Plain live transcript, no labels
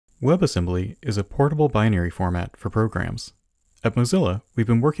WebAssembly is a portable binary format for programs. At Mozilla, we've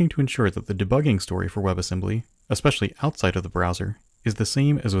been working to ensure that the debugging story for WebAssembly, especially outside of the browser, is the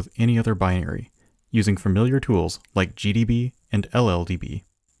same as with any other binary, using familiar tools like GDB and LLDB.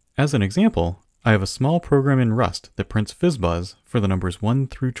 As an example, I have a small program in Rust that prints fizzbuzz for the numbers 1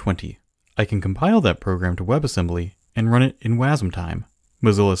 through 20. I can compile that program to WebAssembly and run it in WasmTime,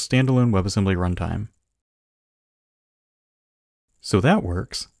 Mozilla's standalone WebAssembly runtime. So that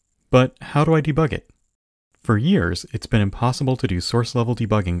works, but how do I debug it? For years, it's been impossible to do source-level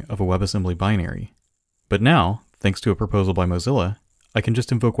debugging of a WebAssembly binary. But now, thanks to a proposal by Mozilla, I can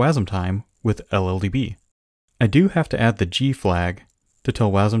just invoke WasmTime with LLDB. I do have to add the G flag to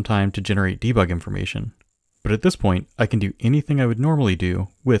tell WasmTime to generate debug information, but at this point, I can do anything I would normally do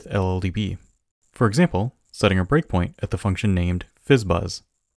with LLDB. For example, setting a breakpoint at the function named fizzbuzz.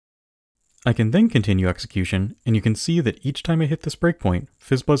 I can then continue execution, and you can see that each time I hit this breakpoint,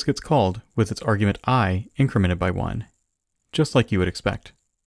 fizzbuzz gets called with its argument I incremented by 1, just like you would expect.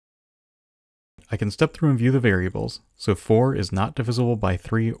 I can step through and view the variables, so 4 is not divisible by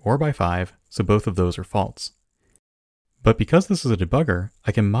 3 or by 5, so both of those are false. But because this is a debugger,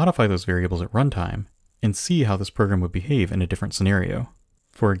 I can modify those variables at runtime, and see how this program would behave in a different scenario.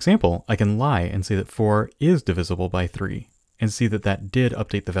 For example, I can lie and say that 4 is divisible by 3, and see that that did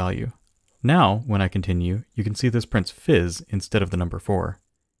update the value. Now, when I continue, you can see this prints fizz instead of the number 4.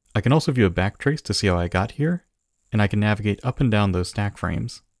 I can also view a backtrace to see how I got here, and I can navigate up and down those stack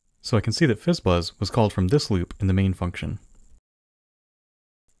frames. So I can see that fizzbuzz was called from this loop in the main function.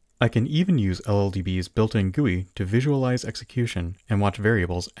 I can even use LLDB's built-in GUI to visualize execution and watch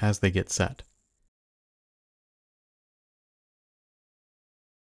variables as they get set.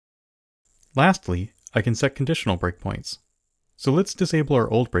 Lastly, I can set conditional breakpoints. So let's disable our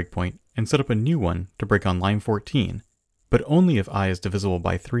old breakpoint and set up a new one to break on line 14, but only if I is divisible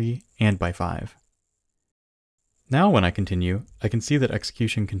by 3 and by 5. Now when I continue, I can see that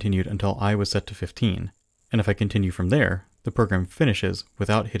execution continued until I was set to 15, and if I continue from there, the program finishes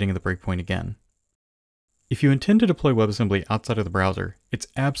without hitting the breakpoint again. If you intend to deploy WebAssembly outside of the browser, it's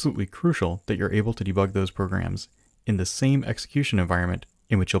absolutely crucial that you're able to debug those programs in the same execution environment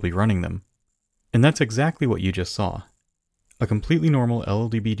in which you'll be running them. And that's exactly what you just saw. A completely normal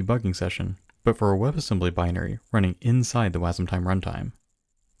LLDB debugging session, but for a WebAssembly binary running inside the WasmTime runtime.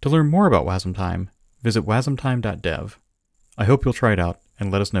 To learn more about WasmTime, visit wasmtime.dev. I hope you'll try it out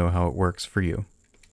and let us know how it works for you.